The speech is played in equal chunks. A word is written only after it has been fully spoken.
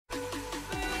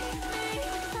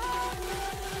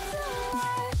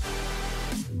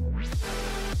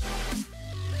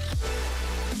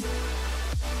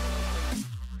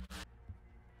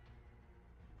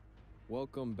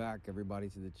Welcome back everybody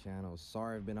to the channel.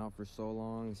 Sorry I've been out for so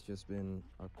long. It's just been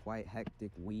a quite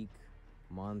hectic week,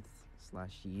 month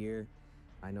 / year.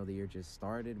 I know the year just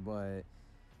started, but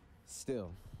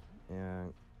still, yeah,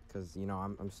 because you know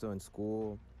I'm still in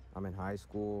school. I'm in high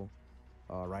school.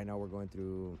 Right now we're going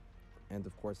through end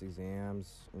of course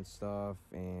exams and stuff,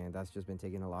 and that's just been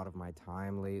taking a lot of my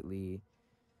time lately.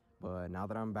 But now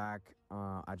that I'm back,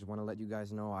 I just want to let you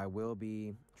guys know I will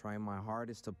be trying my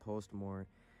hardest to post more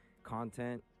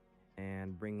content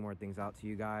and bring more things out to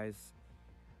you guys.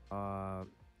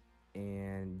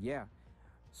 And yeah,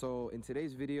 so in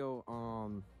today's video,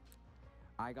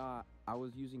 I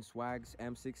was using Swag's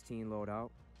M16 loadout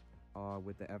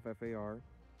with the FFAR,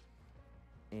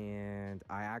 and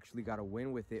I actually got a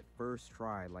win with it first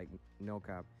try, like no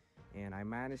cap. And I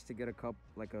managed to get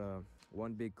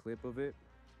one big clip of it,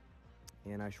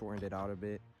 and I shortened it out a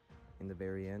bit in the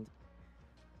very end.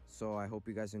 So I hope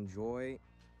you guys enjoy.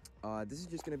 This is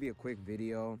just gonna be a quick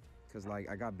video because like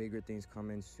I got bigger things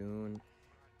coming soon,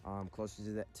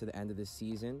 closer to the end of the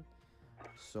season.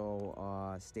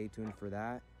 So stay tuned for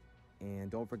that, and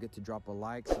don't forget to drop a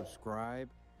like, subscribe,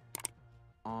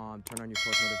 turn on your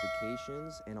post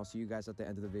notifications, and I'll see you guys at the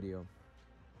end of the video.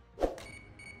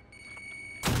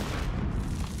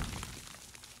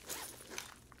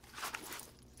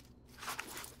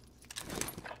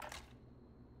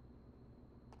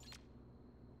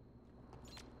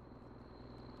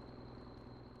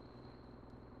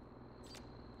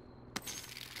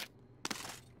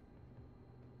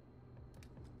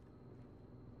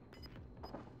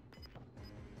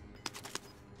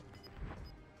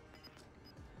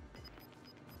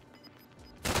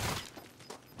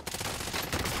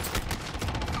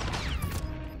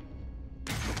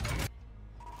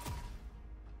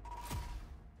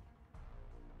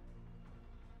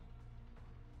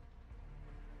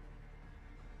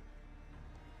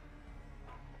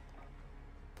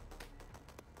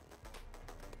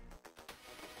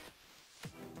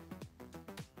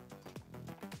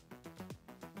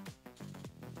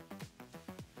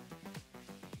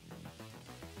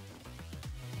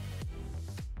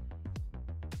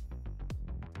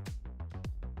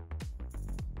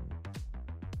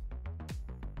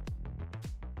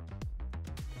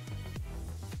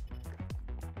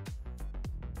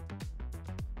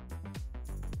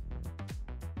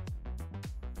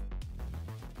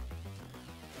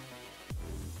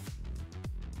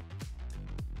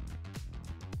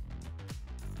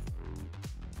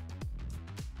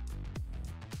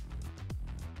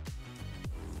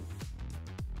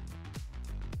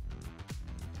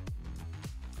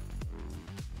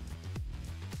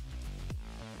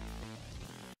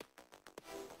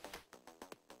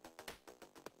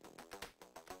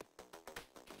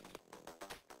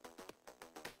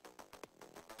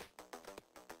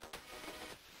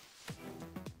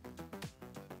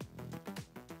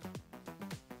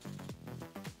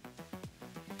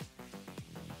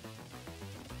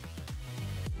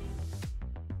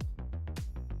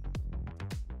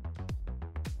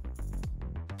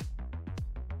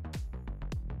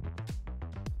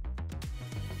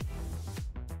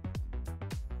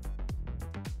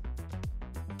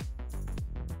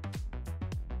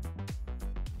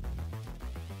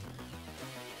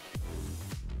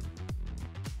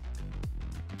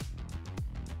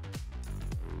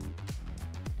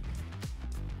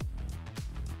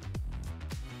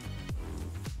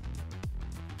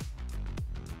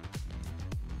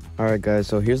 Alright guys,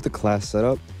 so here's the class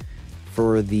setup.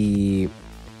 For the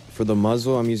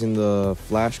muzzle, I'm using the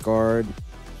flash guard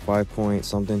 5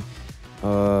 something.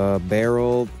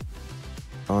 Barrel,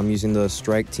 I'm using the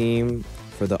strike team.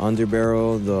 For the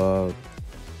underbarrel,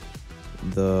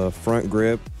 the front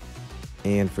grip.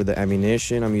 And for the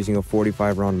ammunition, I'm using a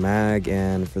 45 round mag.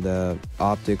 And for the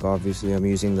optic, obviously I'm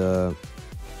using the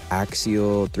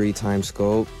axial 3x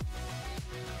scope.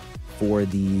 For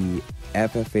the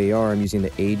FFAR, I'm using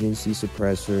the agency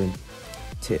suppressor,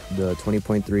 the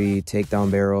 20.3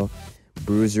 takedown barrel,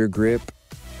 bruiser grip,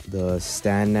 the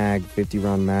Stanag 50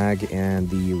 round mag, and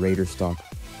the Raider stock.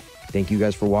 Thank you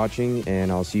guys for watching,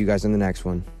 and I'll see you guys in the next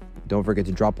one. Don't forget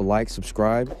to drop a like,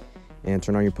 subscribe, and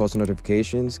turn on your post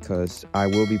notifications because I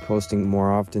will be posting more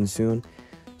often soon.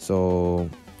 So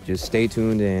just stay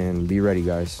tuned and be ready,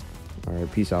 guys. All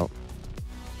right, peace out.